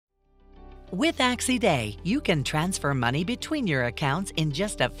With AccèsD, you can transfer money between your accounts in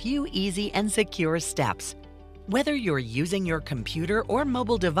just a few easy and secure steps. Whether you're using your computer or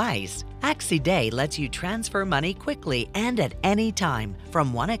mobile device, AccèsD lets you transfer money quickly and at any time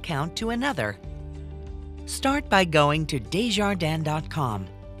from one account to another. Start by going to Desjardins.com.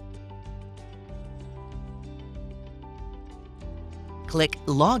 Click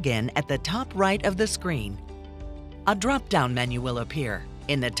Login at the top right of the screen. A drop-down menu will appear.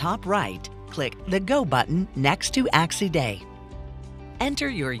 In the top right, click the Go button next to AccèsD. Enter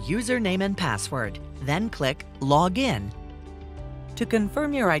your username and password, then click Login. To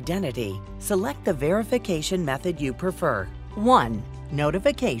confirm your identity, select the verification method you prefer. 1.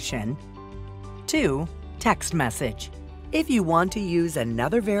 Notification. 2. Text message. If you want to use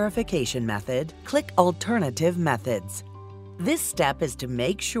another verification method, click Alternative Methods. This step is to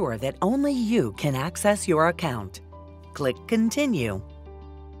make sure that only you can access your account. Click Continue.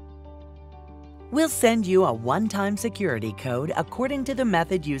 We'll send you a one-time security code according to the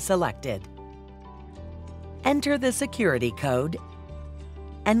method you selected. Enter the security code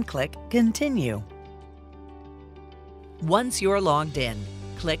and click Continue. Once you're logged in,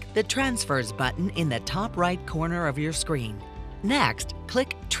 click the Transfers button in the top right corner of your screen. Next,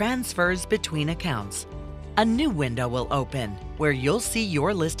 click Transfers between accounts. A new window will open where you'll see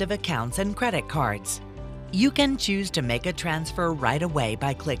your list of accounts and credit cards. You can choose to make a transfer right away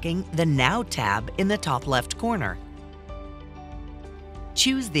by clicking the Now tab in the top left corner.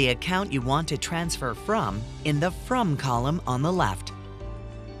 Choose the account you want to transfer from in the From column on the left.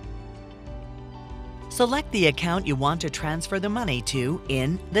 Select the account you want to transfer the money to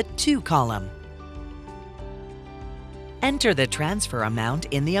in the To column. Enter the transfer amount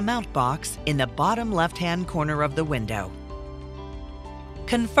in the Amount box in the bottom left-hand corner of the window.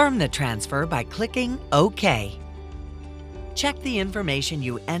 Confirm the transfer by clicking OK. Check the information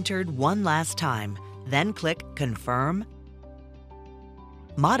you entered one last time, then click Confirm,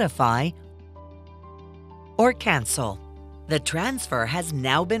 Modify, or Cancel. The transfer has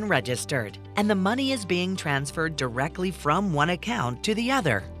now been registered, and the money is being transferred directly from one account to the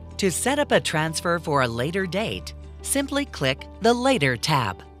other. To set up a transfer for a later date, simply click the Later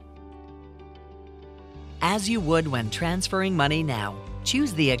tab. As you would when transferring money now,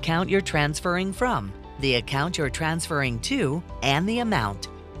 choose the account you're transferring from, the account you're transferring to, and the amount.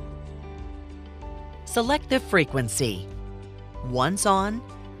 Select the frequency: once on,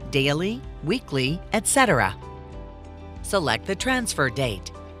 daily, weekly, etc. Select the transfer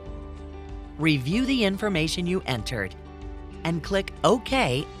date. Review the information you entered and click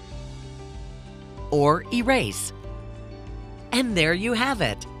OK or Erase. And there you have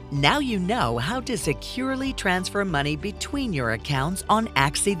it. Now you know how to securely transfer money between your accounts on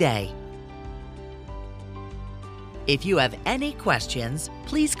AccèsD. If you have any questions,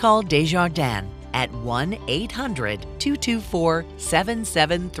 please call Desjardins at